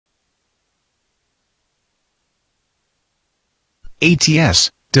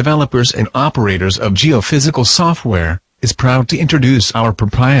ATS, developers and operators of geophysical software, is proud to introduce our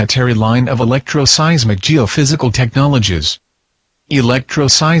proprietary line of Electro Seismic Geophysical technologies. Electro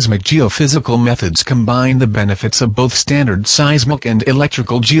Seismic Geophysical methods combine the benefits of both standard seismic and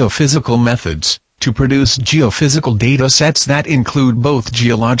electrical geophysical methods, to produce geophysical data sets that include both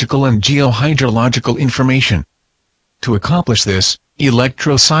geological and geohydrological information. To accomplish this,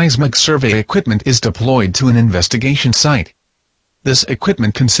 electro-seismic survey equipment is deployed to an investigation site. This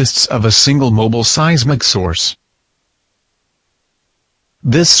equipment consists of a single mobile seismic source.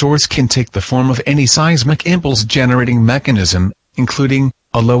 This source can take the form of any seismic impulse-generating mechanism, including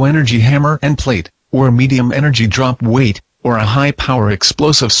a low-energy hammer and plate, or a medium-energy drop weight, or a high-power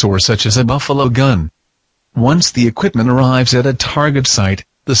explosive source such as a buffalo gun. Once the equipment arrives at a target site,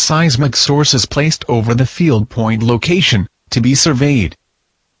 the seismic source is placed over the field point location, to be surveyed.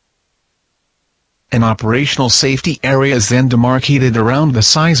 An operational safety area is then demarcated around the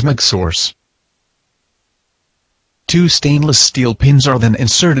seismic source. Two stainless steel pins are then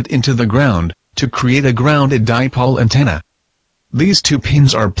inserted into the ground, to create a grounded dipole antenna. These two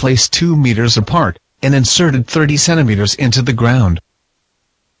pins are placed 2 meters apart, and inserted 30 centimeters into the ground.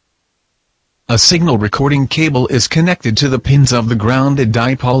 A signal recording cable is connected to the pins of the grounded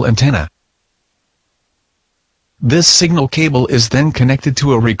dipole antenna. This signal cable is then connected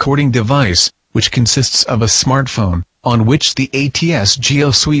to a recording device, which consists of a smartphone, on which the ATS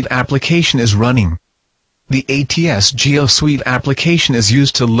GeoSuite application is running. The ATS GeoSuite application is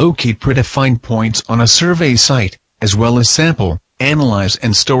used to locate predefined points on a survey site, as well as sample, analyze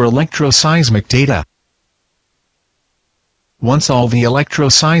and store electroseismic data. Once all the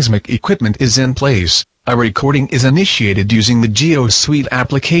electroseismic equipment is in place, a recording is initiated using the GeoSuite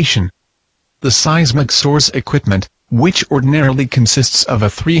application. The seismic source equipment, which ordinarily consists of a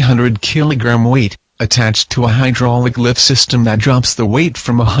 300 kg weight, attached to a hydraulic lift system that drops the weight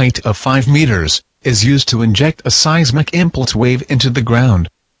from a height of 5 meters, is used to inject a seismic impulse wave into the ground.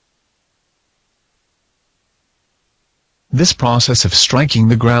 This process of striking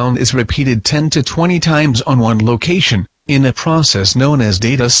the ground is repeated 10 to 20 times on one location, in a process known as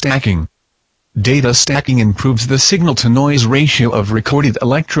data stacking. Data stacking improves the signal-to-noise ratio of recorded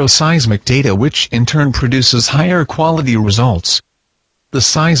electroseismic data, which in turn produces higher quality results. The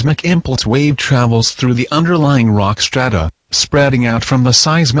seismic impulse wave travels through the underlying rock strata, spreading out from the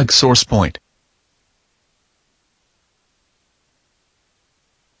seismic source point.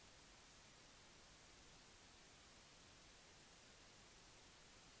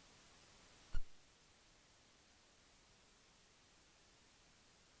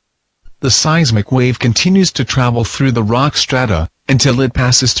 The seismic wave continues to travel through the rock strata, until it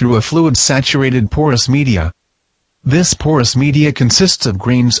passes through a fluid-saturated porous media. This porous media consists of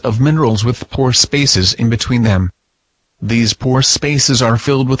grains of minerals with pore spaces in between them. These pore spaces are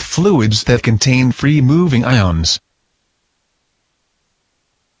filled with fluids that contain free-moving ions.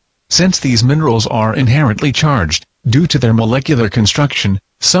 Since these minerals are inherently charged, due to their molecular construction,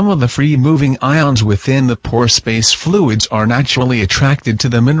 some of the free-moving ions within the pore space fluids are naturally attracted to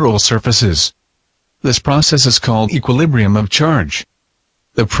the mineral surfaces. This process is called equilibrium of charge.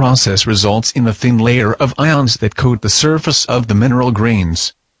 The process results in a thin layer of ions that coat the surface of the mineral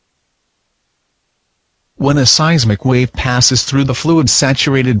grains. When a seismic wave passes through the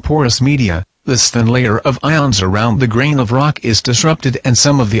fluid-saturated porous media, this thin layer of ions around the grain of rock is disrupted and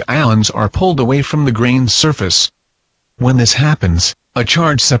some of the ions are pulled away from the grain's surface. When this happens, a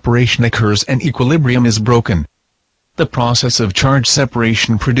charge separation occurs and equilibrium is broken. The process of charge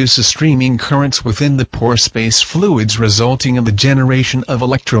separation produces streaming currents within the pore space fluids, resulting in the generation of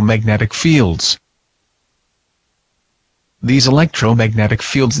electromagnetic fields. These electromagnetic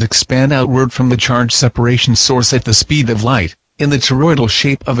fields expand outward from the charge separation source at the speed of light, in the toroidal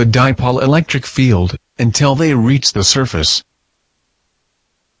shape of a dipole electric field, until they reach the surface.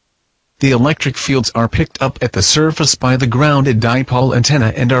 The electric fields are picked up at the surface by the grounded dipole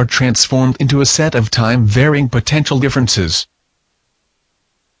antenna and are transformed into a set of time-varying potential differences.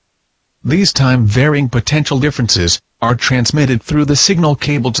 These time-varying potential differences are transmitted through the signal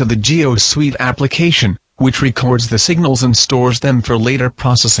cable to the GeoSuite application, which records the signals and stores them for later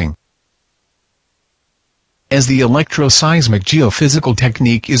processing. As the electroseismic geophysical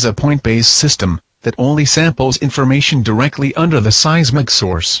technique is a point-based system that only samples information directly under the seismic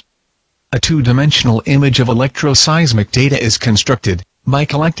source, a two-dimensional image of electroseismic data is constructed, by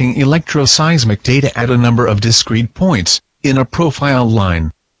collecting electroseismic data at a number of discrete points, in a profile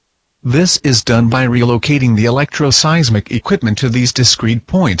line. This is done by relocating the electroseismic equipment to these discrete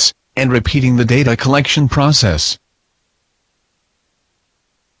points, and repeating the data collection process.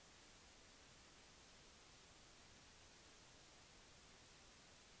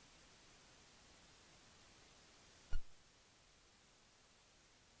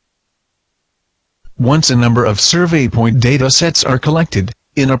 Once a number of survey point data sets are collected,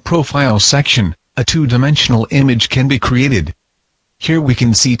 in a profile section, a two-dimensional image can be created. Here we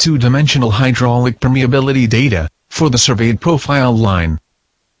can see two-dimensional hydraulic permeability data for the surveyed profile line.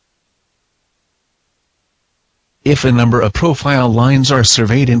 If a number of profile lines are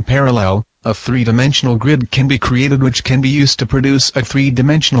surveyed in parallel, a three-dimensional grid can be created which can be used to produce a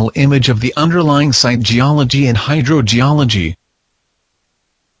three-dimensional image of the underlying site geology and hydrogeology.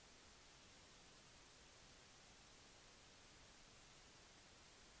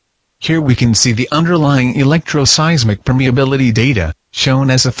 Here we can see the underlying electroseismic permeability data,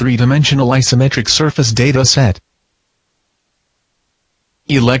 shown as a three-dimensional isometric surface data set.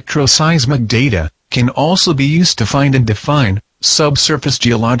 Electroseismic data can also be used to find and define subsurface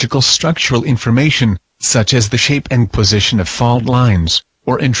geological structural information, such as the shape and position of fault lines,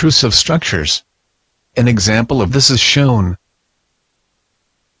 or intrusive structures. An example of this is shown.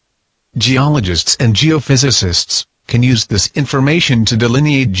 Geologists and geophysicists can use this information to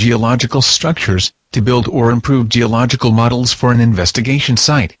delineate geological structures, to build or improve geological models for an investigation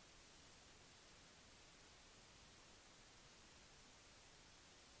site.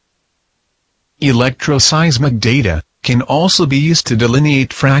 Electroseismic data can also be used to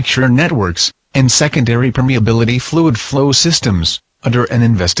delineate fracture networks and secondary permeability fluid flow systems under an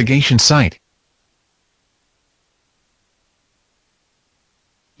investigation site.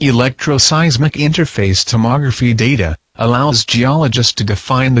 Electroseismic interface tomography data allows geologists to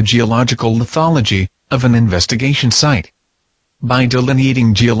define the geological lithology of an investigation site by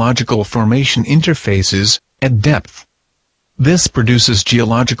delineating geological formation interfaces at depth. This produces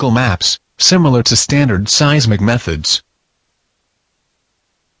geological maps similar to standard seismic methods.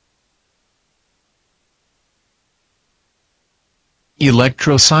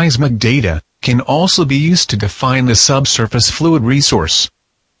 Electroseismic data can also be used to define the subsurface fluid resource.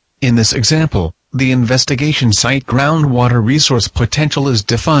 In this example, the investigation site groundwater resource potential is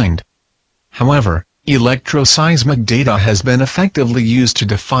defined. However, electroseismic data has been effectively used to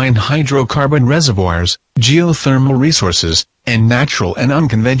define hydrocarbon reservoirs, geothermal resources, and natural and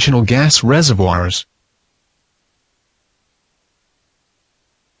unconventional gas reservoirs.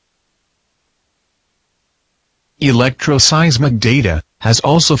 Electroseismic data has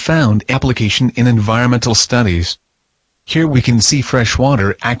also found application in environmental studies. Here we can see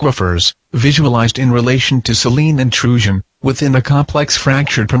freshwater aquifers, visualized in relation to saline intrusion, within a complex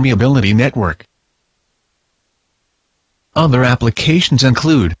fractured permeability network. Other applications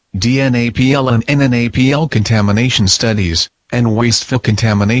include DNAPL and NNAPL contamination studies, and wastefill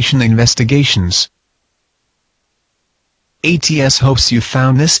contamination investigations. ATS hopes you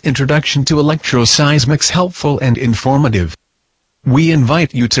found this introduction to electroseismics helpful and informative. We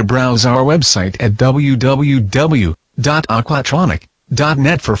invite you to browse our website at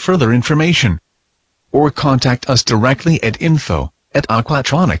www.aquatronic.net for further information, or contact us directly at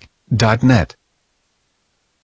info@aquatronic.net.